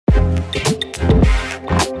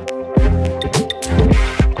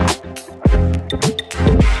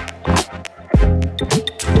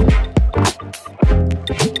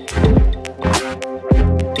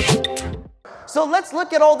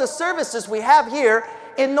let's look at all the services we have here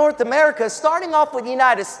in North America, starting off with the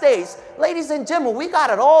United States. Ladies and gentlemen, we got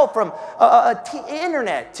it all from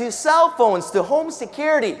internet to cell phones to home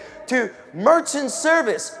security to merchant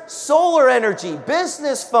service, solar energy,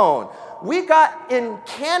 business phone. We got in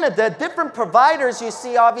Canada different providers you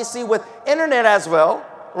see obviously with internet as well,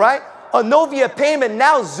 right? Novia Payment,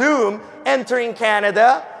 now Zoom entering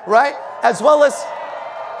Canada, right? As well as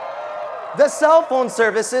the cell phone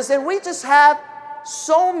services, and we just have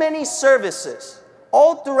so many services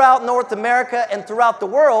all throughout North America and throughout the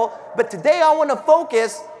world. But today I want to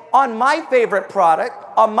focus on my favorite product,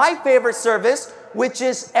 on my favorite service, which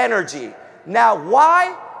is energy. Now,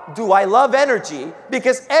 why do I love energy?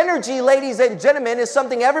 Because energy, ladies and gentlemen, is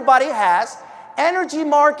something everybody has. Energy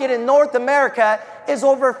market in North America is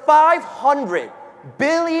over $500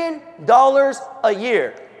 billion a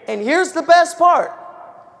year. And here's the best part.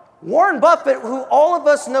 Warren Buffett, who all of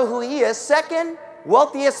us know who he is, second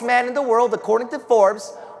wealthiest man in the world according to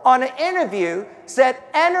Forbes, on an interview said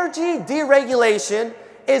energy deregulation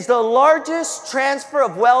is the largest transfer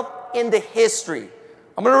of wealth in the history.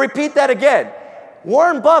 I'm going to repeat that again.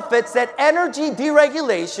 Warren Buffett said energy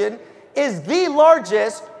deregulation is the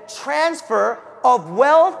largest transfer of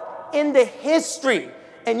wealth in the history.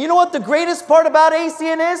 And you know what the greatest part about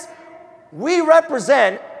ACN is? We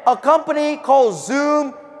represent a company called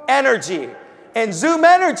Zoom Energy. And Zoom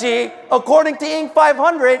Energy, according to Inc.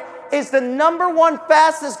 500, is the #1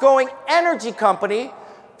 fastest growing energy company,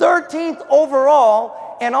 13th overall.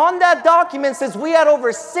 And on that document says we had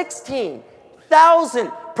over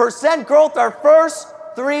 16,000% growth our first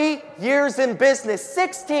 3 years in business.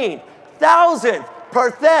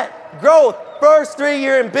 16,000% growth first 3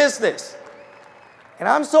 year in business. And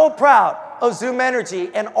I'm so proud of Zoom Energy,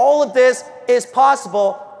 and all of this is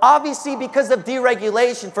possible obviously because of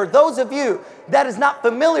deregulation. For those of you that is not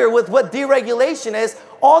familiar with what deregulation is,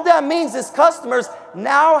 all that means is customers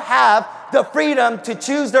now have the freedom to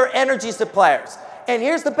choose their energy suppliers. And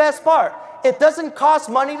here's the best part. It doesn't cost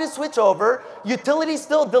money to switch over. Utility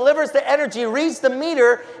still delivers the energy, reads the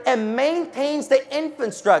meter, and maintains the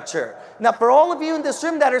infrastructure. Now, for all of you in this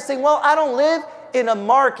room that are saying, well, I don't live in a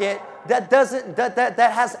market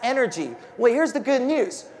that has energy. Well, here's the good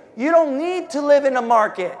news. You don't need to live in a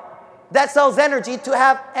market that sells energy to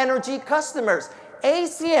have energy customers.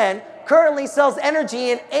 ACN currently sells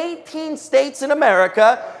energy in 18 states in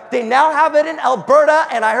America. They now have it in Alberta,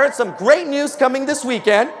 and I heard some great news coming this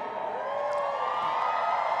weekend.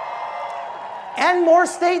 And more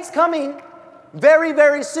states coming very,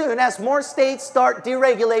 very soon as more states start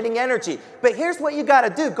deregulating energy. But here's what you got to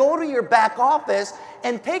do. Go to your back office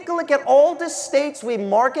and take a look at all the states we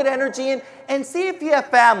market energy in and see if you have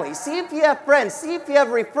family, see if you have friends, see if you have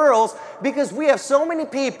referrals, because we have so many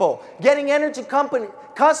people getting energy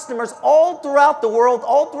customers all throughout the world,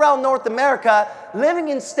 all throughout North America, living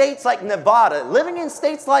in states like Nevada, living in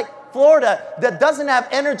states like Florida that doesn't have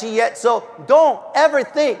energy yet, so don't ever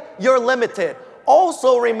think you're limited.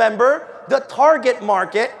 Also remember the target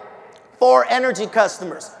market for energy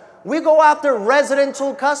customers. We go after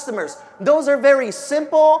residential customers. Those are very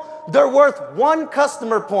simple. They're worth 1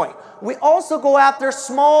 customer point. We also go after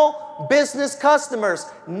small business customers.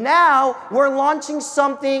 Now we're launching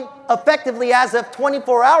something effectively as of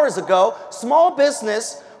 24 hours ago. Small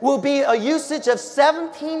business will be a usage of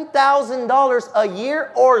 $17,000 a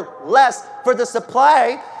year or less for the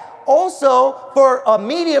supply. Also, for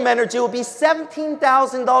medium energy, it will be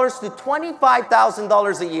 $17,000 to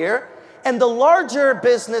 $25,000 a year. And the larger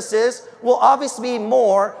businesses will obviously be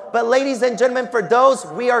more. But ladies and gentlemen, for those,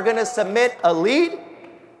 we are going to submit a lead.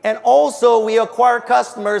 And also, we acquire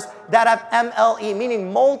customers that have MLE,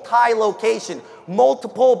 meaning multi-location,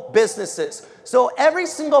 multiple businesses. So every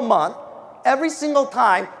single month, every single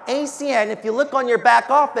time, ACN, if you look on your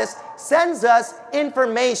back office, sends us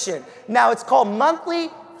information. Now, it's called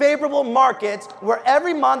monthly favorable markets, where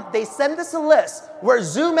every month they send us a list where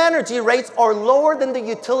Zoom Energy rates are lower than the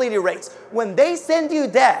utility rates. When they send you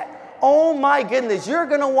that, oh my goodness, you're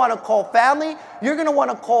going to want to call family, you're going to want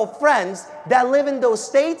to call friends that live in those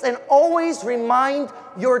states, and always remind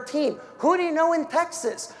your team. Who do you know in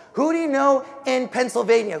Texas? Who do you know in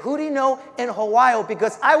Pennsylvania? Who do you know in Ohio?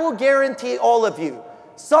 Because I will guarantee all of you,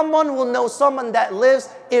 someone will know someone that lives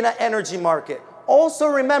in an energy market. Also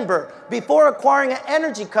remember, before acquiring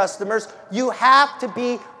energy customers, you have to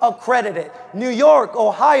be accredited. New York,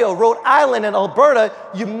 Ohio, Rhode Island, and Alberta,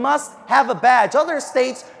 you must have a badge. Other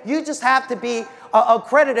states, you just have to be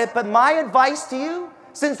accredited. But my advice to you,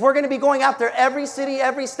 since we're going to be going after every city,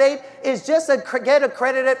 every state, is just get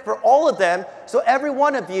accredited for all of them, so every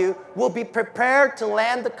one of you will be prepared to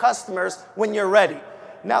land the customers when you're ready.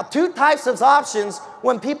 Now, two types of options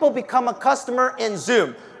when people become a customer in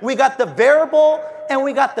Zoom. We got the variable and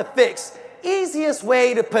we got the fixed. Easiest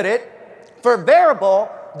way to put it, for variable,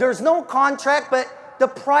 there's no contract, but the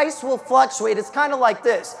price will fluctuate. It's kind of like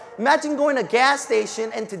this. Imagine going to a gas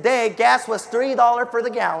station and today gas was $3 for the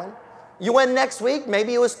gallon. You went next week,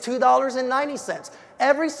 maybe it was $2.90.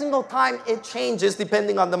 Every single time it changes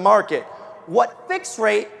depending on the market. What fixed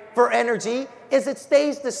rate for energy is it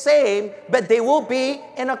stays the same, but they will be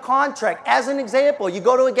in a contract. As an example, you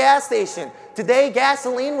go to a gas station. Today,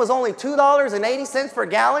 gasoline was only $2.80 per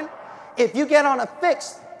gallon. If you get on a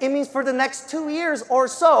fixed, it means for the next 2 years or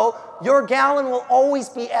so, your gallon will always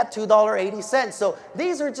be at $2.80. So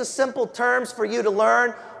these are just simple terms for you to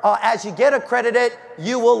learn. As you get accredited,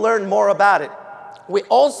 you will learn more about it. We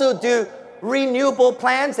also do renewable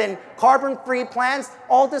plans and carbon-free plans.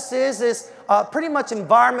 All this is pretty much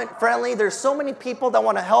environment friendly. There's so many people that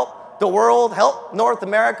want to help the world, help North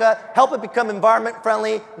America, help it become environment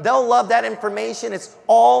friendly. They'll love that information. It's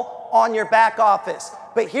all on your back office.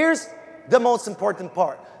 But here's the most important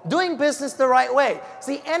part. Doing business the right way.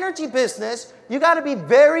 See, energy business, you got to be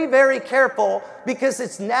very, very careful because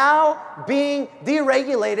it's now being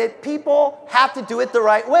deregulated. People have to do it the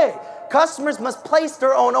right way. Customers must place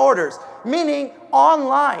their own orders, meaning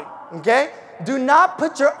online, okay? Do not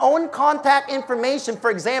put your own contact information, for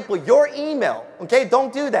example, your email, okay?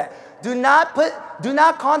 Don't do that. Do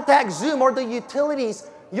not contact Zoom or the utilities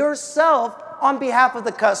yourself on behalf of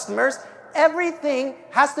the customers. Everything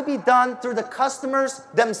has to be done through the customers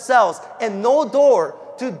themselves and no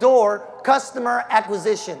door-to-door customer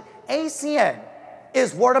acquisition. ACN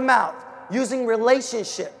is word of mouth, using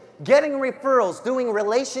relationship, getting referrals, doing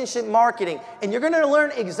relationship marketing. And you're going to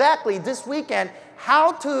learn exactly this weekend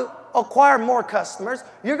how to acquire more customers.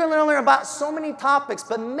 You're going to learn about so many topics,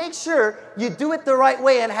 but make sure you do it the right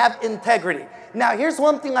way and have integrity. Now, here's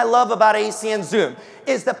one thing I love about ACN Zoom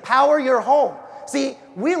is the Power Your Home. See,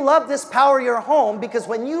 we love this Power Your Home because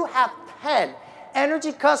when you have 10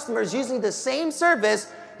 energy customers using the same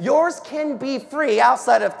service, yours can be free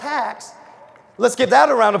outside of tax. Let's give that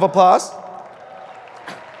a round of applause.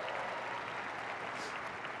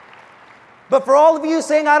 But for all of you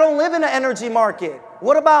saying, I don't live in an energy market,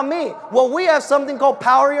 what about me? Well, we have something called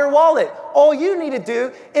Power Your Wallet. All you need to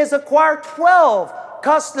do is acquire 12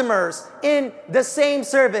 customers in the same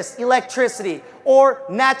service, electricity or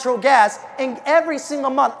natural gas, and every single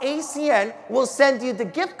month, ACN will send you the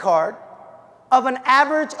gift card of an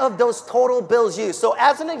average of those total bills used. So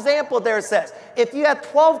as an example there it says, if you have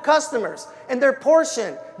 12 customers and their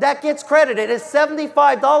portion that gets credited is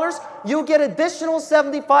 $75, you get additional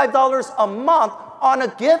 $75 a month on a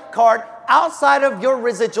gift card outside of your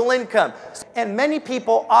residual income. And many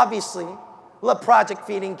people obviously love project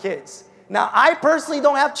feeding kids. Now, I personally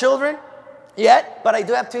don't have children yet, but I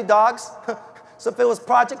do have 2 dogs. So if it was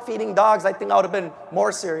project feeding dogs, I think I would have been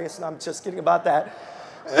more serious. No, I'm just kidding about that.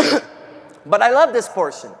 But I love this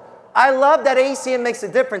portion. I love that ACN makes a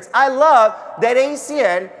difference. I love that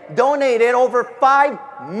ACN donated over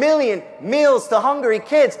 5 million meals to hungry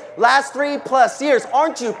kids last 3+ years.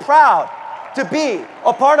 Aren't you proud to be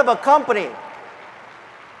a part of a company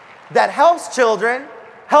that helps children,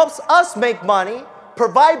 helps us make money,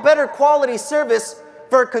 provide better quality service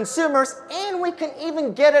for consumers, and we can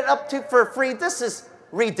even get it up to for free? This is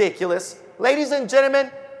ridiculous. Ladies and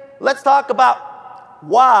gentlemen, let's talk about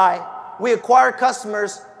why we acquire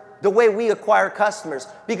customers the way we acquire customers.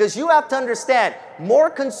 Because you have to understand, more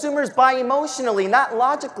consumers buy emotionally, not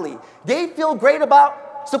logically. They feel great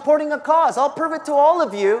about supporting a cause. I'll prove it to all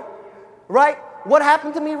of you, right? What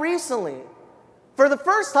happened to me recently? For the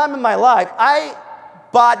first time in my life, I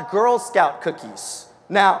bought Girl Scout cookies.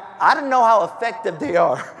 Now, I don't know how effective they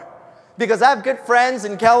are because I have good friends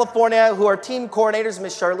in California who are team coordinators,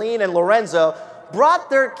 Miss Charlene and Lorenzo, brought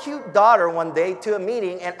their cute daughter one day to a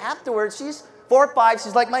meeting, and afterwards, she's 4 or 5,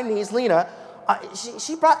 she's like my niece, Lena,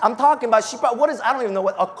 she brought, I don't even know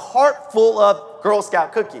what, a cart full of Girl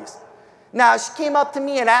Scout cookies. Now, she came up to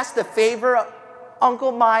me and asked a favor,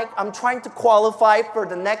 Uncle Mike, I'm trying to qualify for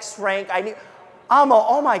the next rank.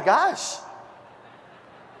 Oh my gosh.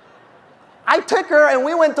 I took her and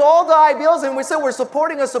we went to all the IBLs and we said we're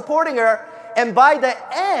supporting her. And by the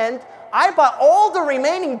end, I bought all the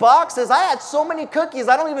remaining boxes. I had so many cookies,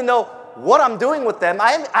 I don't even know what I'm doing with them.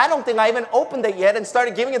 I don't think I even opened it yet and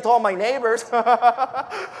started giving it to all my neighbors.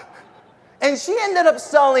 And she ended up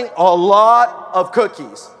selling a lot of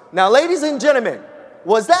cookies. Now, ladies and gentlemen,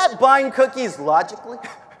 was that buying cookies logically?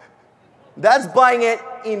 That's buying it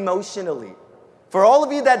emotionally. For all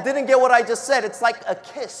of you that didn't get what I just said, it's like a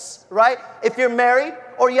kiss, right? If you're married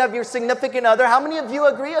or you have your significant other, how many of you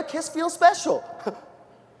agree a kiss feels special?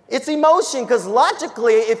 It's emotion, because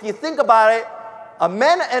logically, if you think about it, a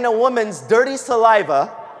man and a woman's dirty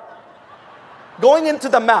saliva going into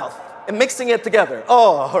the mouth and mixing it together.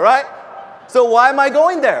 Oh, all right? So why am I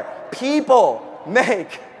going there? People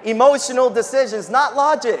make emotional decisions, not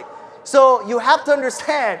logic. So you have to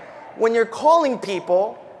understand, when you're calling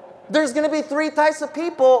people, there's going to be 3 types of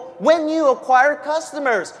people when you acquire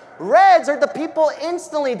customers. Reds are the people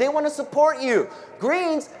instantly. They want to support you.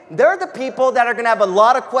 Greens, they're the people that are going to have a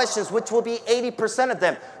lot of questions, which will be 80% of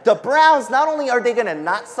them. The browns, not only are they going to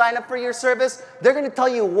not sign up for your service, they're going to tell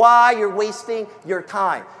you why you're wasting your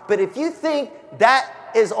time. But if you think that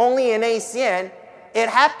is only in ACN, it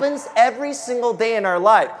happens every single day in our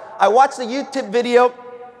life. I watched a YouTube video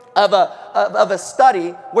of a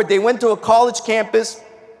study where they went to a college campus,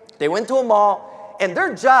 they went to a mall, and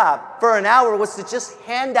their job for an hour was to just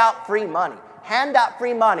hand out free money. Hand out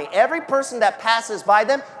free money. Every person that passes by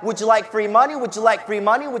them, would you like free money? Would you like free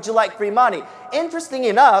money? Would you like free money? Interesting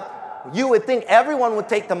enough, you would think everyone would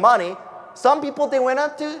take the money. Some people they went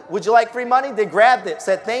up to, would you like free money? They grabbed it,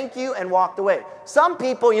 said thank you, and walked away. Some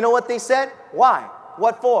people, you know what they said? Why?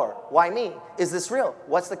 What for? Why me? Is this real?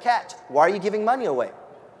 What's the catch? Why are you giving money away?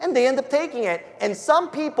 And they end up taking it. And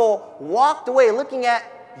some people walked away looking at,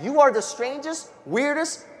 you are the strangest,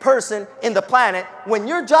 weirdest person in the planet when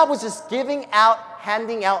your job was just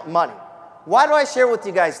handing out money. Why do I share with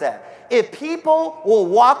you guys that? If people will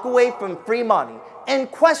walk away from free money and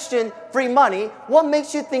question free money, what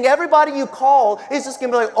makes you think everybody you call is just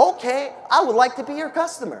going to be like, okay, I would like to be your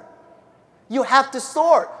customer? You have to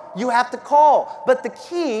sort. You have to call. But the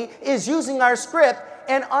key is using our script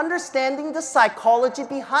and understanding the psychology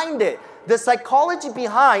behind it. The psychology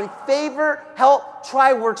behind favor, help,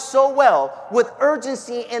 try works so well with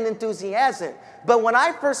urgency and enthusiasm. But when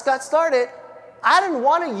I first got started, I didn't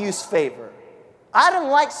want to use favor. I didn't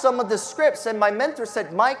like some of the scripts, and my mentor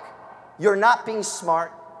said, Mike, you're not being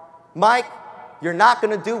smart. Mike, you're not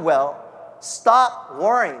going to do well. Stop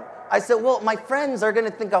worrying. I said, well, my friends are going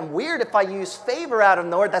to think I'm weird if I use favor out of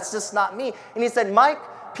nowhere. That's just not me. And he said, Mike,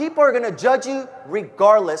 people are going to judge you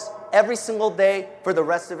regardless every single day for the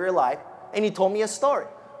rest of your life. And he told me a story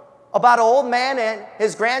about an old man and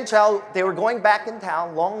his grandchild. They were going back in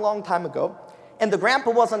town long time ago. And the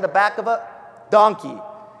grandpa was on the back of a donkey.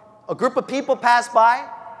 A group of people passed by,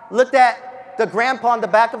 looked at the grandpa on the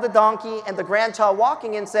back of the donkey and the grandchild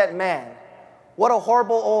walking and said, man, what a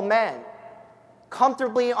horrible old man.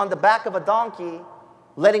 Comfortably on the back of a donkey,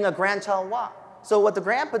 letting a grandchild walk. So what the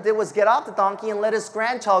grandpa did was get off the donkey and let his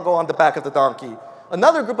grandchild go on the back of the donkey.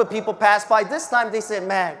 Another group of people passed by. This time they said,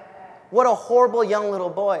 man, what a horrible young little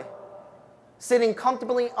boy, sitting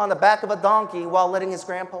comfortably on the back of a donkey while letting his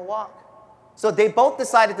grandpa walk. So they both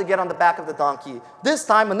decided to get on the back of the donkey. This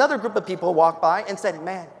time, another group of people walked by and said,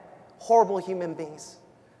 man, horrible human beings.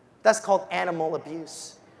 That's called animal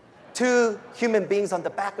abuse. 2 human beings on the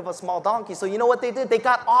back of a small donkey. So you know what they did? They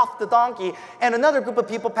got off the donkey, and another group of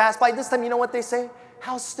people passed by. This time, you know what they say?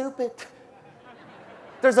 How stupid.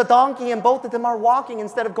 There's a donkey, and both of them are walking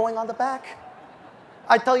instead of going on the back.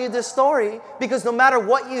 I tell you this story because no matter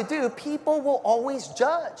what you do, people will always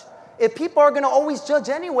judge. If people are going to always judge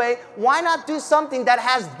anyway, why not do something that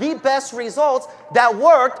has the best results that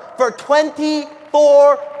worked for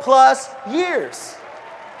 24 plus years?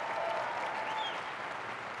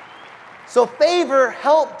 So favor,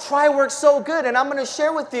 help, try works so good. And I'm going to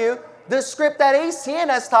share with you the script that ACN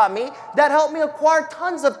has taught me that helped me acquire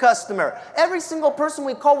tons of customers. Every single person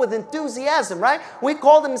we call with enthusiasm, right? We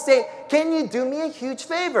call them and say, can you do me a huge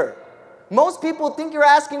favor? Most people think you're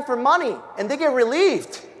asking for money, and they get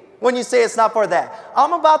relieved when you say it's not for that.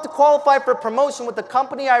 I'm about to qualify for promotion with the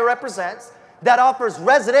company I represent that offers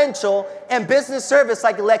residential and business service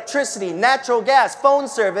like electricity, natural gas, phone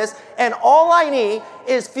service, and all I need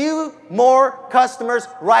is few more customers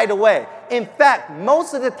right away. In fact,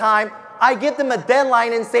 most of the time, I give them a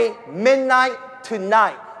deadline and say midnight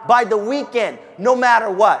tonight, by the weekend, no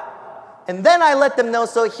matter what. And then I let them know,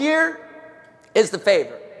 so here is the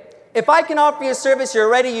favor. If I can offer you a service you're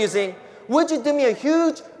already using, would you do me a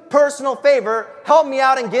huge personal favor, help me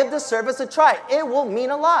out and give this service a try? It will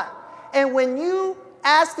mean a lot. And when you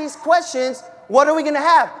ask these questions, what are we going to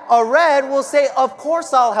have? A red will say, of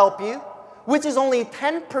course I'll help you, which is only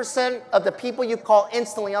 10% of the people you call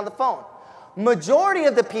instantly on the phone. Majority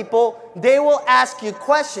of the people, they will ask you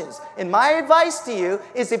questions. And my advice to you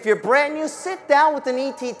is if you're brand new, sit down with an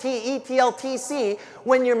ETT, ETLTC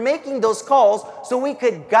when you're making those calls so we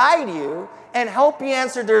could guide you and help you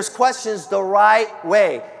answer those questions the right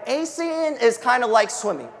way. ACN is kind of like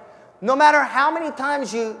swimming. No matter how many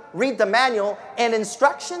times you read the manual and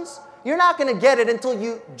instructions, you're not going to get it until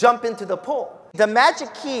you jump into the pool. The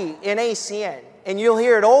magic key in ACN, and you'll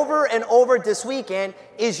hear it over and over this weekend,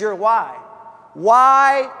 is your why.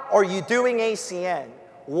 Why are you doing ACN?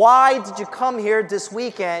 Why did you come here this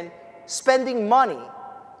weekend spending money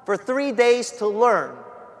for 3 days to learn?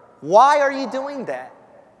 Why are you doing that?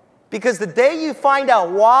 Because the day you find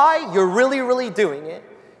out why you're really doing it,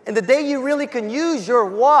 and the day you really can use your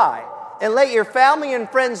why and let your family and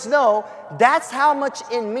friends know, that's how much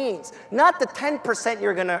it means. Not the 10%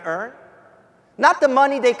 you're gonna earn, not the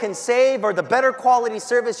money they can save or the better quality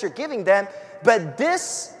service you're giving them, but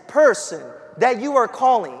this person that you are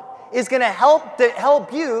calling is gonna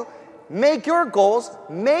help you make your goals,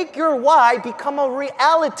 make your why become a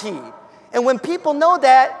reality. And when people know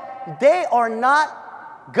that, they are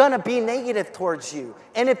not gonna be negative towards you.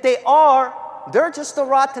 And if they are, they're just the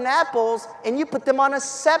rotten apples, and you put them on a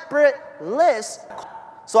separate list.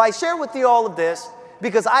 So I share with you all of this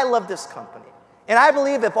because I love this company. And I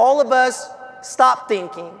believe if all of us stop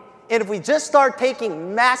thinking, and if we just start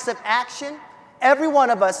taking massive action, every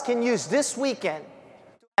one of us can use this weekend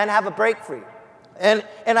and have a break free. And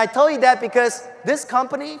I tell you that because this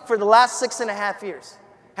company, for the last 6.5 years,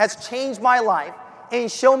 has changed my life and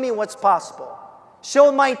shown me what's possible.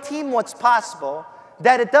 Shown my team what's possible,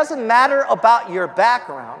 that it doesn't matter about your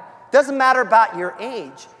background, doesn't matter about your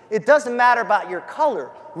age, it doesn't matter about your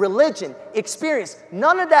color, religion, experience.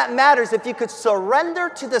 None of that matters if you could surrender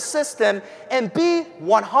to the system and be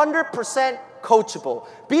 100% coachable,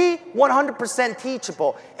 be 100%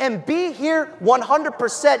 teachable, and be here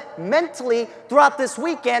 100% mentally throughout this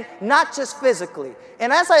weekend, not just physically.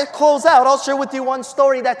 And as I close out, I'll share with you one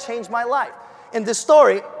story that changed my life. And this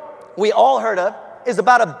story we all heard of is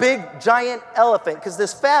about a big giant elephant, because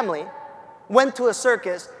this family went to a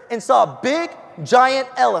circus and saw a big giant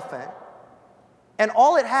elephant, and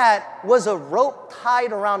all it had was a rope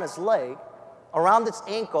tied around its leg, around its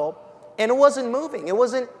ankle, and it wasn't moving. It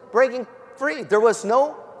wasn't breaking free. There was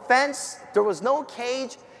no fence, there was no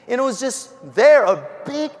cage, and it was just there, a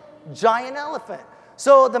big giant elephant.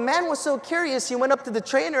 So the man was so curious, he went up to the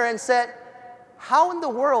trainer and said, "How in the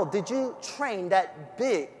world did you train that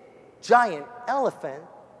big giant elephant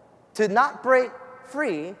to not break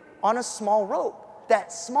free on a small rope,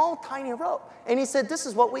 that small tiny rope?" And he said, "This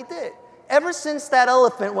is what we did. Ever since that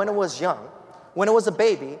elephant, when it was young, when it was a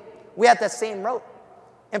baby, we had that same rope.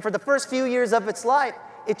 And for the first few years of its life,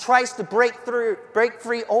 it tries to break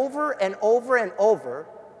free over and over and over.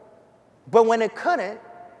 But when it couldn't,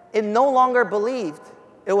 it no longer believed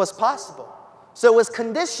it was possible. So it was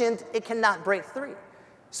conditioned it cannot break free.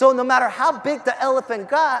 So no matter how big the elephant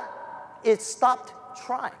got, it stopped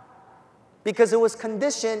trying. Because it was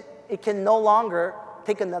conditioned it can no longer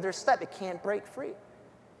take another step. It can't break free."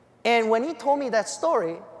 And when he told me that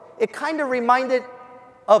story, it kind of reminded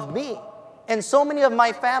of me and so many of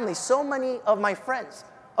my family, so many of my friends,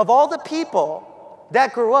 of all the people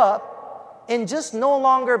that grew up and just no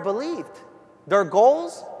longer believed their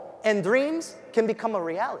goals and dreams can become a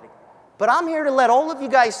reality. But I'm here to let all of you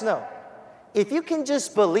guys know, if you can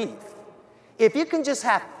just believe, if you can just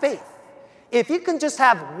have faith, if you can just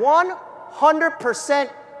have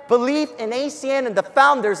 100% belief in ACN and the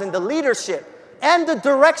founders and the leadership and the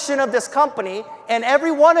direction of this company, and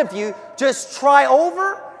every one of you just try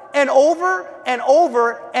over and over and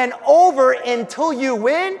over and over until you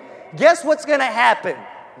win, guess what's gonna happen?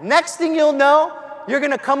 Next thing you'll know, you're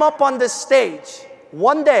gonna come up on this stage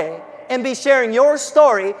one day and be sharing your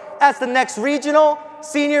story as the next regional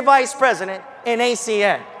senior vice president in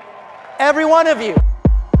ACN. Every one of you.